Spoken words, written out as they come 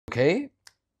Okay,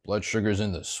 blood sugar's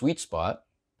in the sweet spot.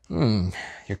 Your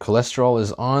cholesterol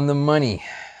is on the money.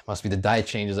 Must be the diet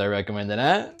changes I recommended,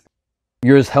 huh?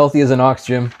 You're as healthy as an ox,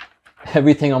 Jim.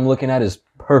 Everything I'm looking at is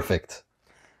perfect.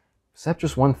 Except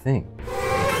just one thing.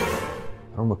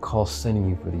 I don't recall sending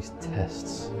you for these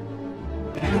tests.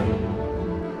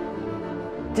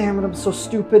 Damn it, I'm so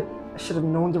stupid. I should have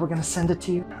known they were gonna send it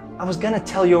to you. I was gonna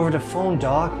tell you over the phone,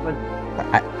 Doc, but...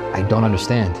 I don't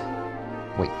understand.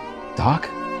 Wait, Doc?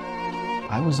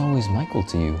 I was always Michael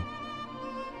to you.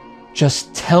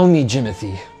 Just tell me,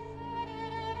 Jimothy.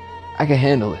 I can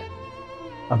handle it.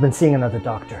 I've been seeing another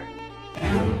doctor.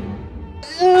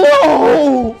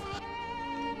 No!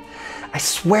 I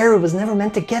swear it was never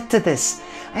meant to get to this.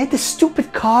 I had this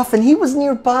stupid cough and he was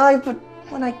nearby, but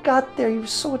when I got there, he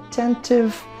was so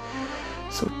attentive,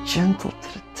 so gentle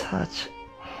to the touch.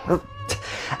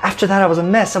 After that, I was a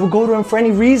mess. I would go to him for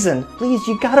any reason. Please,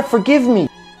 you gotta forgive me.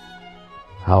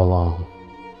 How long?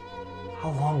 How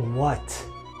long what?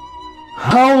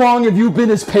 How long have you been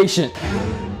his patient?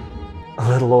 A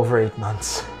little over 8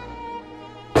 months.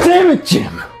 Damn it,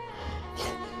 Jim!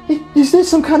 Is this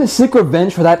some kind of sick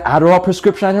revenge for that Adderall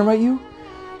prescription I didn't write you?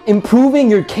 Improving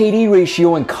your KD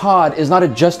ratio in COD is not a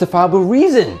justifiable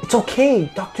reason. It's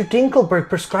okay. Dr. Dinkelberg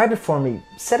prescribed it for me.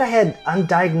 Said I had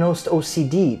undiagnosed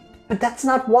OCD, but that's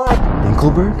not why.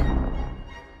 Dinkelberg?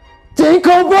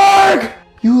 Dinkelberg!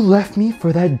 You left me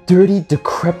for that dirty,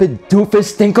 decrepit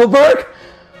doofus Dinkelberg?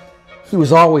 He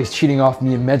was always cheating off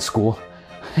me in med school.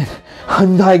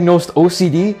 Undiagnosed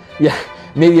OCD? Yeah,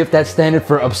 maybe if that's standard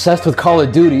for obsessed with Call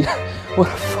of Duty. What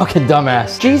a fucking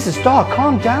dumbass. Jesus, Doc,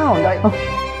 calm down.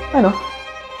 I know.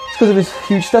 It's because of his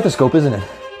huge stethoscope, isn't it?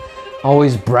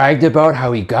 Always bragged about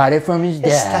how he got it from his dad.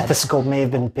 His stethoscope may have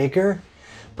been bigger,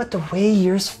 but the way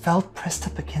yours felt pressed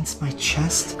up against my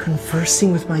chest,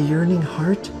 conversing with my yearning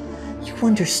heart, you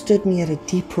understood me at a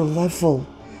deeper level.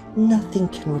 Nothing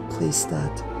can replace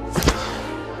that.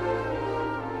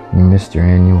 You missed your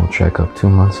annual checkup 2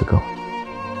 months ago.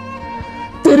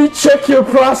 Did he check your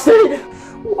prostate?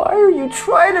 Why are you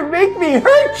trying to make me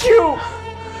hurt you?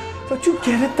 Don't you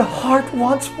get it? The heart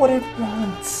wants what it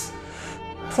wants.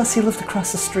 Plus, he lived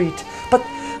across the street. But,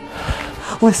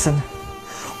 listen,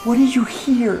 what do you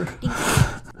hear?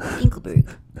 Dinkelberg.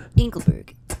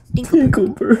 Dinkelberg.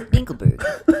 Dinkelberg. Dinkelberg.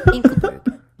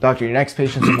 Dinkelberg. Doctor, your next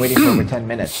patient's been waiting for over 10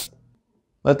 minutes.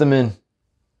 Let them in.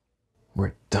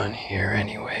 We're done here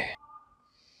anyway.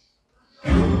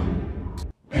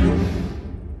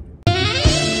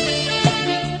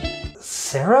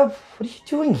 Sarah, what are you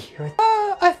doing here?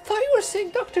 I thought you were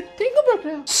saying Dr. Dinkelberg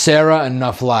now. Sarah,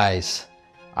 enough lies.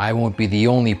 I won't be the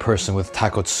only person with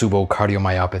Takotsubo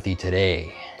cardiomyopathy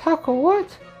today. Taco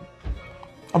what?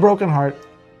 A broken heart.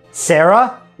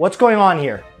 Sarah, what's going on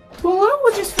here? Well, I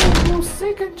was just feeling a little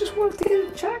sick. I just wanted to get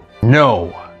it checked.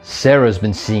 No, Sarah's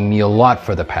been seeing me a lot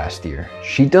for the past year.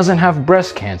 She doesn't have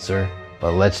breast cancer,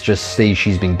 but let's just say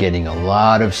she's been getting a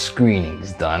lot of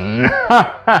screenings done.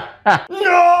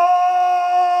 No!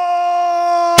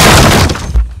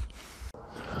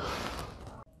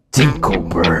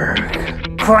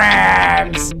 Dinkelberg.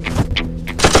 Crabs!